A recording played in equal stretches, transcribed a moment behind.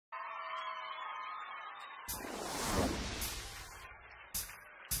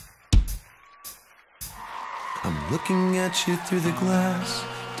I'm looking at you through the glass.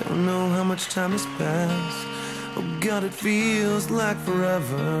 Don't know how much time has passed. Oh God, it feels like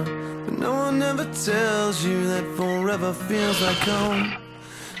forever, but no one ever tells you that forever feels like home.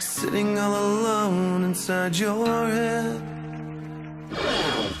 Sitting all alone inside your head.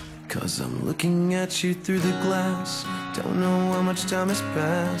 'Cause I'm looking at you through the glass. Don't know how much time has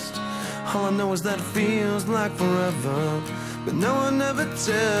passed. All I know is that it feels like forever, but no one ever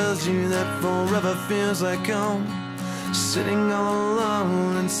tells you that forever feels like home. Sitting all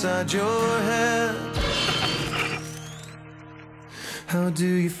alone inside your head. How do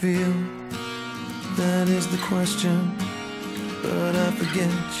you feel? That is the question. But I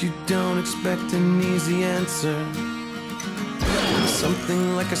forget you don't expect an easy answer. When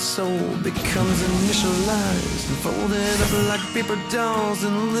something like a soul becomes initialized and folded up like paper dolls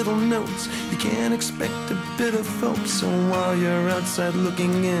and little notes, you can't expect a bit of hope. So while you're outside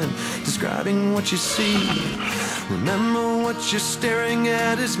looking in, describing what you see, remember what you're staring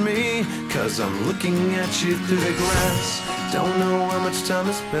at is me. 'Cause I'm looking at you through the glass. Don't know how much time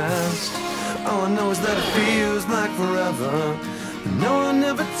has passed. All I know is that it feels like forever, but no one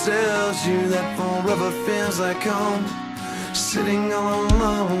ever tells you that forever feels like home. Sitting all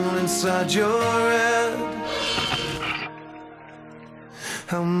alone inside your head.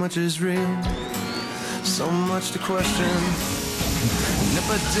 How much is real? So much to question. An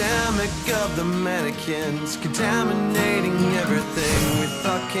epidemic of the mannequins, contaminating everything we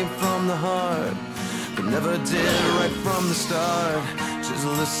thought came from the heart, but never did right from the start. Just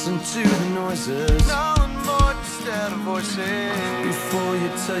listen to the noises, knowing more instead of voices. Before you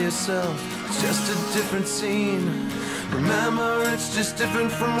tell yourself it's just a different scene, remember it's just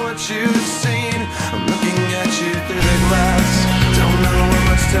different from what you've seen. I'm looking at you through the glass. Don't know how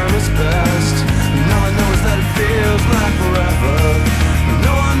much time has passed, and all I know is that it feels like forever, but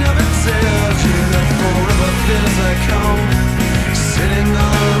no one ever tells you that forever feels like home. Sitting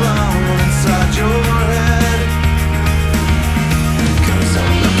all alone inside your head. 'Cause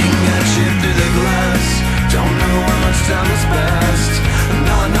I'm looking at you through the glass. Don't know how much time has passed, and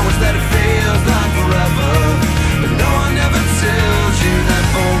all I know is that it feels like forever, but no one ever tells you that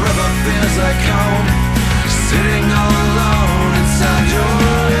forever feels like home. Sitting all alone inside your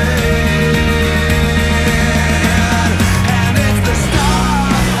head. And it's the stars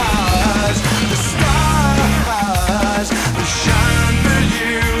that shine for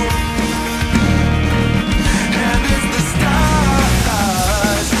you. And it's the stars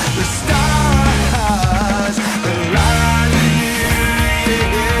that light you,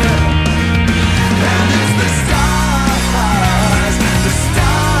 yeah. And it's the stars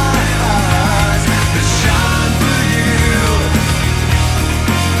that shine for you.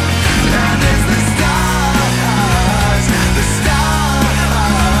 And it's the stars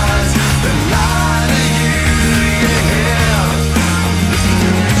that light you, yeah. I'm looking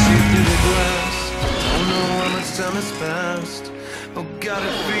at you through the glass. Don't know how much time has passed. Oh God,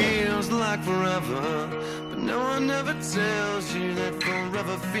 it feels like forever, but no one ever tells you that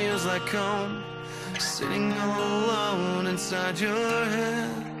forever feels like home. Sitting all alone inside your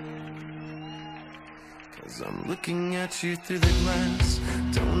head. 'Cause I'm looking at you through the glass.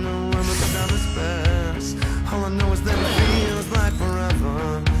 Don't know how much time has passed. All I know is that it feels like forever,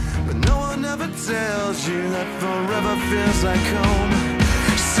 but no one ever tells you that forever feels like home.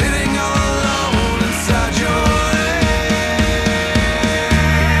 Sitting all alone inside your